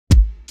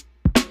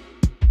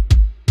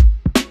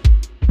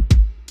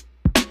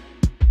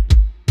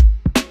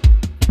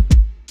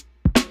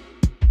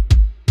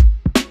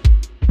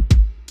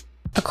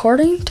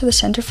According to the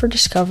Center for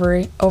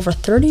Discovery, over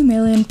 30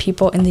 million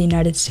people in the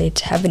United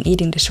States have an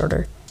eating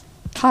disorder.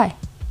 Hi,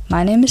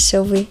 my name is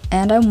Sylvie,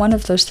 and I'm one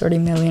of those 30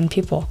 million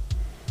people.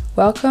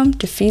 Welcome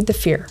to Feed the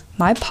Fear,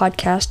 my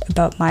podcast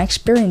about my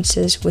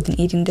experiences with an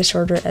eating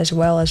disorder as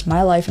well as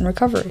my life in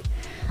recovery.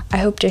 I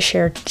hope to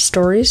share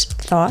stories,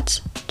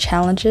 thoughts,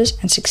 challenges,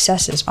 and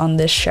successes on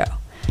this show.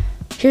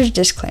 Here's a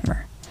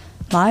disclaimer.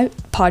 My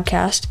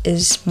podcast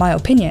is my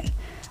opinion.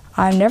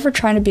 I'm never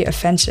trying to be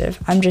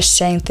offensive, I'm just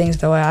saying things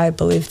the way I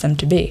believe them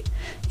to be.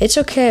 It's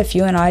okay if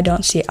you and I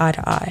don't see eye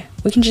to eye.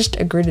 We can just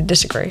agree to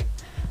disagree.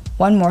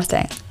 One more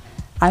thing.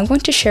 I'm going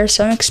to share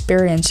some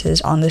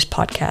experiences on this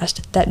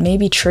podcast that may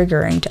be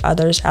triggering to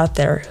others out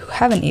there who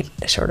have an eating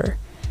disorder.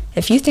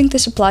 If you think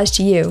this applies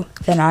to you,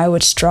 then I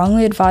would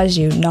strongly advise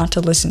you not to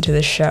listen to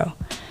this show.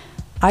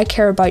 I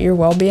care about your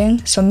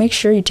well-being, so make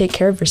sure you take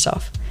care of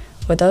yourself.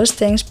 With those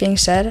things being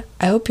said,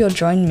 I hope you'll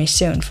join me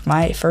soon for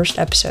my first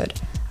episode.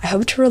 I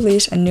hope to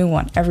release a new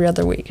one every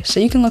other week, so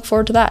you can look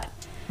forward to that.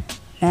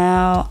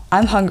 Now,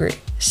 I'm hungry,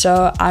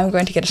 so I'm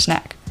going to get a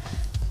snack.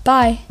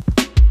 Bye!